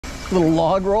Little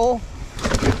log roll.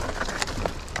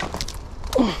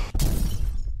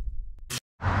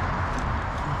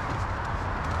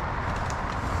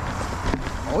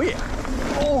 Oh yeah.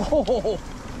 Oh.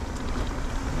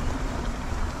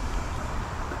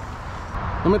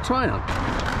 I'm at Tryon.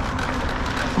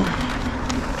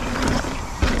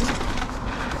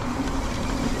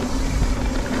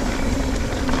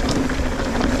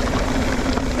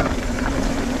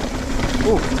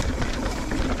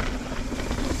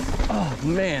 Oh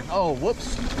man, oh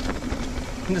whoops.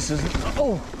 This is,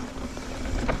 oh.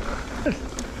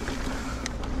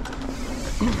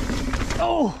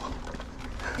 Oh.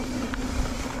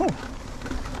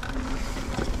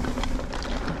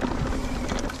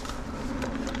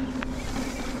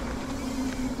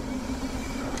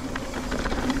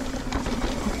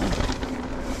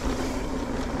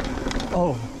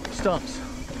 Oh, stumps.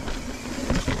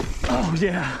 Oh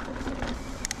yeah.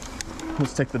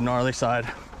 Let's take the gnarly side.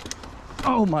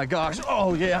 Oh my gosh,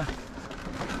 oh yeah.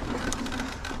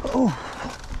 Oh.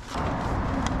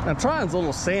 Now Tryon's a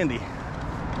little sandy,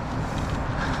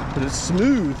 but it's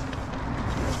smooth.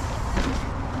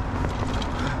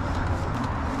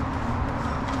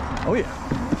 Oh yeah.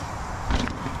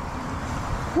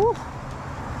 Woo.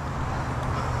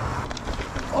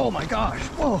 Oh my gosh,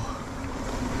 whoa.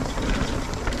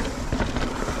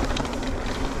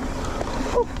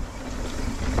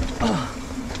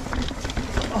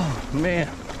 Man,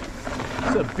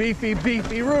 it's a beefy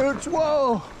roots.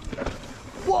 Whoa,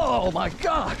 whoa, my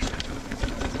gosh.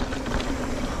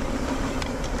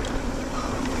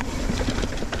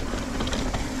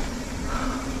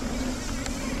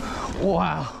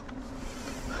 Wow,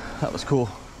 that was cool.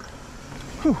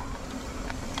 Whew.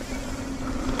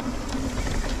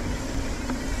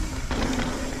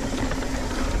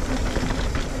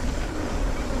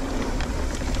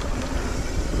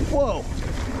 Whoa.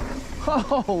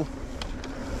 Oh.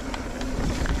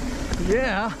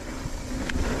 Yeah.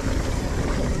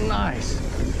 Nice.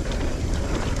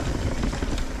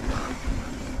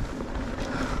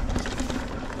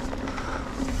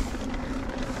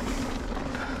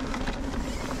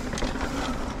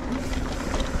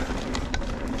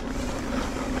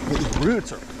 These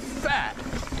roots are fat.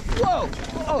 Whoa.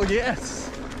 Oh, yes.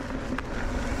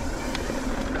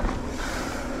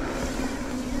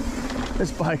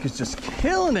 This bike is just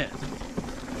killing it.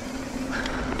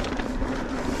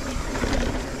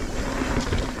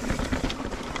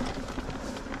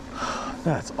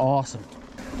 That's awesome.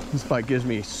 This bike gives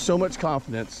me so much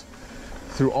confidence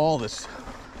through all this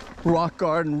rock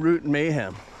garden root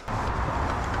mayhem.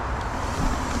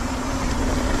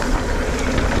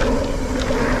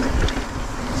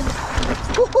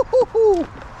 Woo-hoo-hoo-hoo.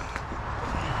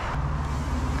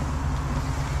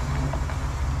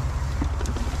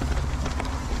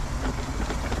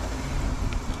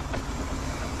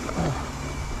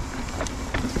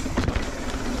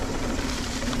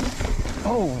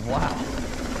 Oh, wow.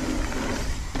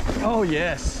 Oh,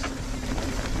 yes.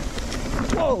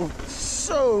 Whoa,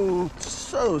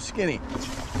 so skinny.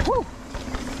 Woo.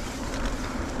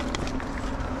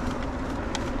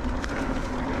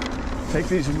 Take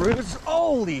these roots.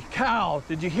 Holy cow,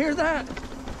 did you hear that?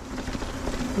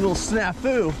 A little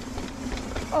snafu.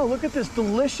 Oh, look at this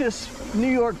delicious New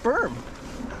York berm.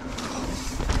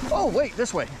 Oh, wait,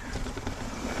 this way.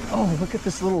 Oh, look at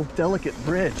this little delicate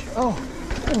bridge. Oh,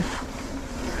 oof.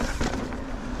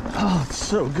 Oh, it's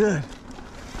so good.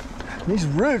 These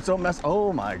roots don't mess.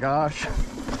 Oh my gosh.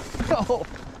 Oh,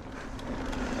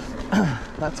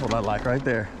 that's what I like right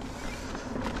there.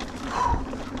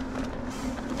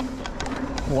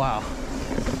 Wow.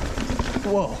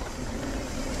 Whoa.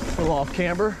 A little off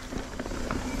camber.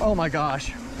 Oh my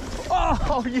gosh.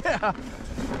 Oh yeah.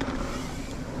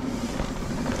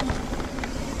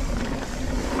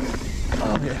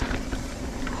 Oh yeah.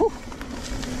 Whew.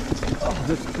 Oh,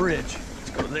 this bridge.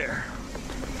 Go there.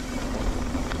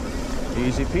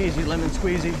 Easy peasy, lemon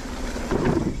squeezy.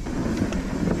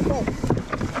 Oh.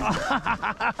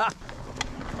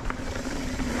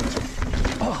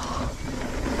 Oh.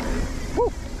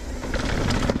 Woo.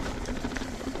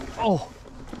 Oh.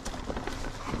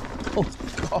 Oh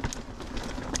God.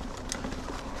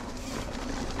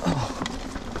 Oh.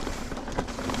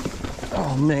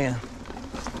 Oh man.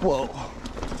 Whoa.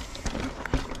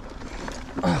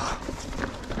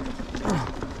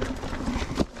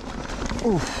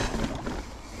 Oof.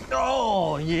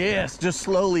 Oh, yes, just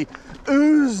slowly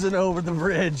oozing over the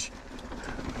bridge.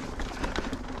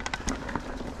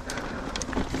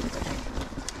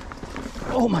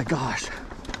 Oh my gosh,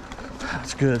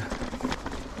 that's good.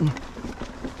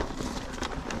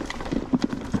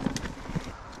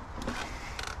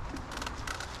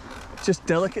 Just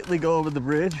delicately go over the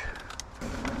bridge.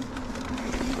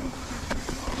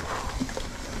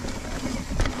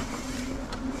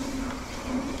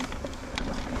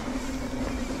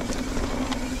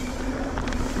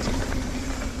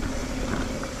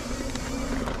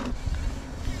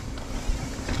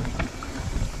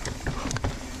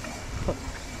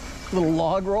 Little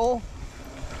log roll.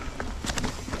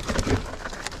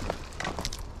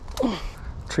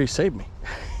 Tree saved me.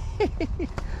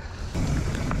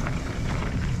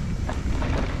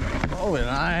 Oh,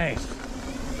 nice.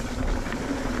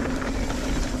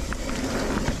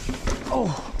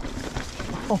 Oh.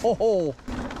 Oh.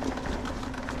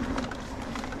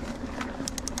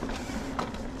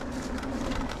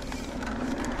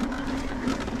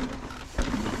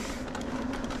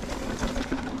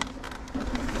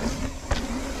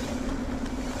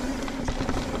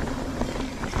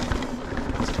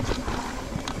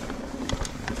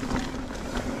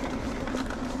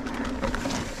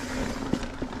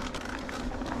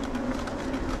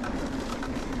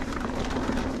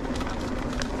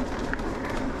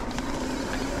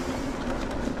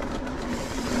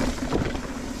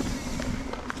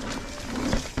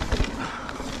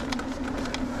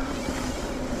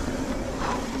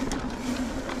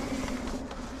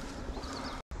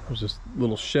 There's this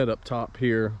little shed up top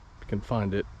here. You can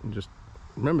find it. And just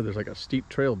remember, there's like a steep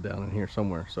trail down in here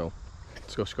somewhere. So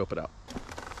let's go scope it out.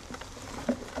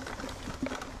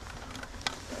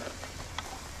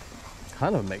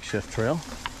 Kind of a makeshift trail.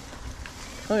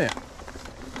 Oh yeah.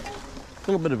 A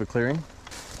little bit of a clearing.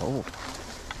 Oh.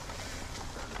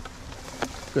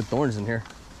 Good thorns in here.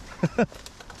 All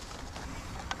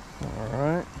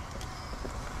right.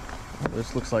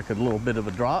 This looks like a little bit of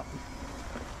a drop.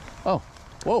 Oh.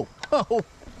 Whoa. Oh.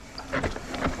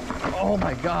 Oh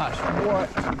my gosh. What?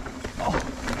 Oh.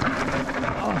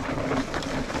 Oh.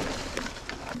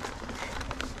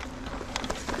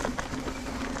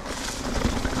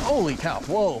 Holy cow.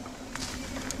 Whoa.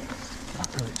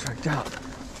 Not really checked out.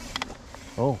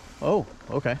 Oh. Oh.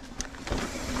 Okay.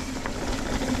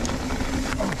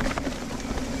 Oh.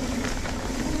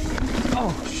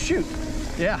 Oh, shoot.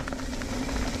 Yeah.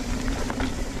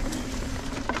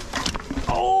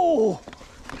 Oh.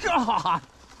 God,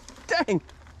 dang.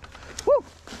 Woo.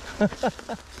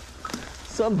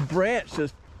 Some branch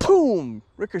just boom,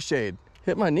 ricocheted,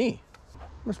 hit my knee.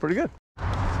 That's pretty good.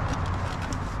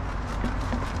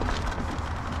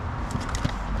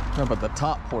 How about the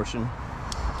top portion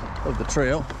of the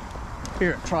trail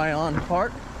here at Tryon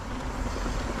Park?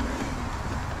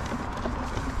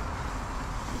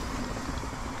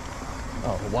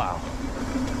 Oh, wow.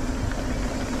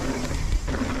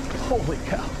 Holy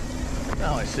cow.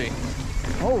 Now I see.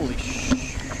 Holy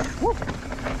sh! Whoop.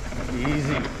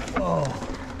 Easy. Oh.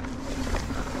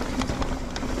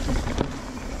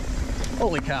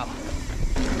 Holy cow.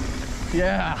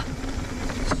 Yeah.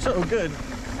 So good.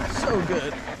 So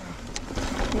good.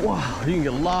 Wow. You can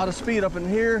get a lot of speed up in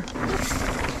here.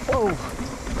 Whoa.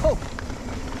 Oh.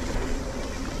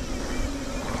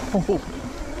 Oh.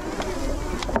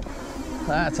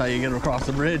 That's how you get across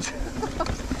the bridge.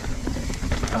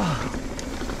 Oh.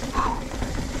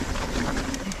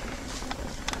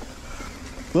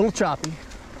 Little choppy,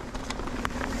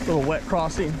 little wet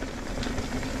crossing.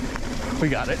 We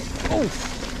got it. Oh,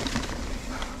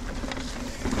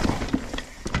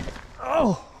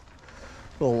 oh,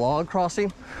 little log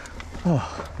crossing.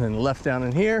 Oh, then left down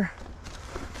in here.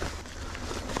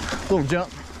 Little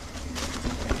jump.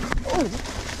 Oh,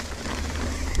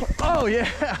 oh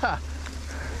yeah.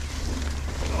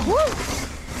 Woo.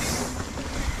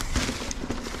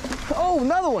 Oh,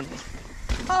 another one.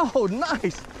 Oh,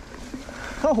 nice.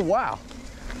 Oh, wow.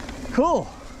 Cool.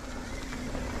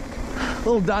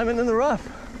 Little diamond in the rough.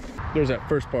 There's that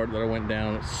first part that I went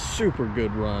down. It's super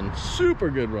good run. Super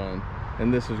good run.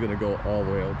 And this is going to go all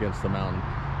the way against the mountain.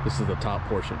 This is the top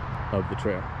portion of the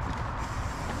trail.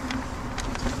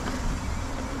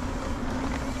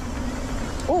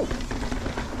 Oh.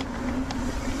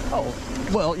 Oh,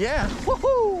 well, yeah.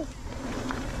 Woohoo!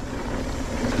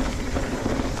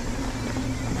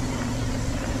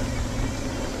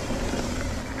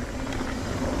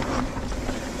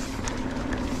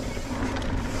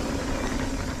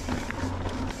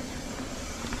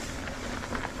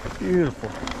 Beautiful.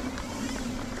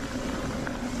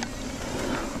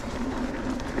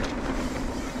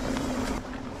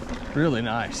 Really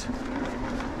nice.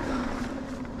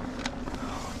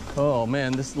 Oh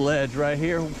man, this ledge right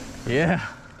here. Yeah.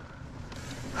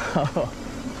 Oh.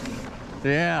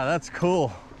 Yeah, that's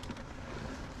cool.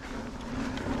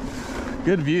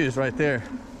 Good views right there.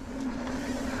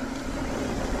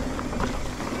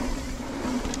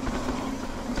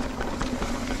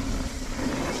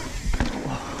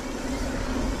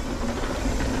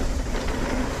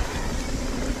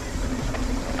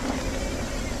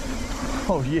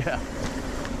 Oh yeah.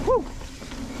 Woo.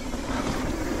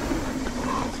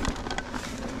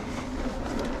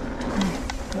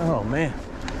 Oh man.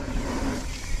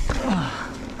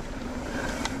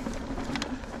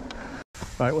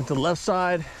 All right, went to the left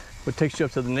side, which takes you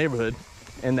up to the neighborhood,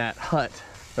 and that hut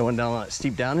that went down on that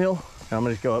steep downhill. And I'm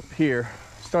gonna go up here,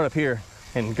 start up here,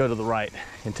 and go to the right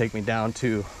and take me down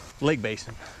to Lake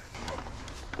Basin.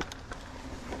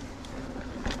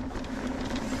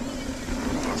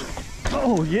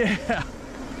 Oh yeah.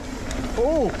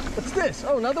 Oh, what's this?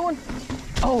 Oh, another one?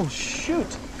 Oh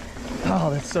shoot. Oh,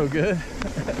 that's so good.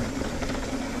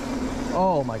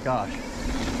 Oh my gosh.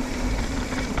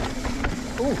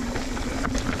 Oh.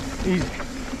 Easy.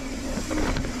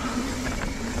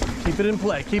 Keep it in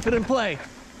play, keep it in play.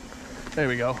 There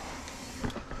we go.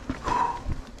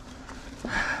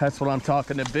 That's what I'm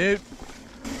talking about.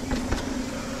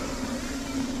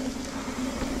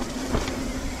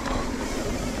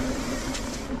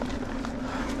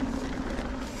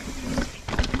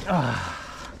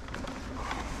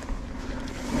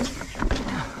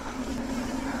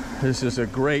 This is a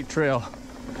great trail.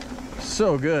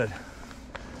 So good.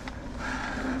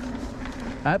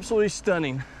 Absolutely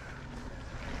stunning.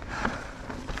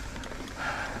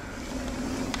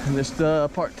 And this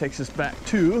part takes us back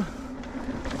to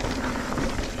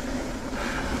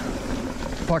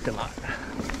the parking lot.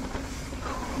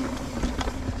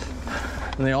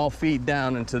 And they all feed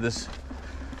down into this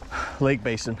lake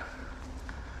basin.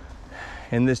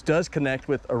 And this does connect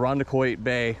with Irondequoit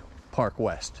Bay Park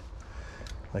West.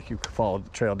 Like you could follow the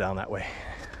trail down that way.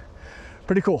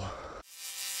 Pretty cool.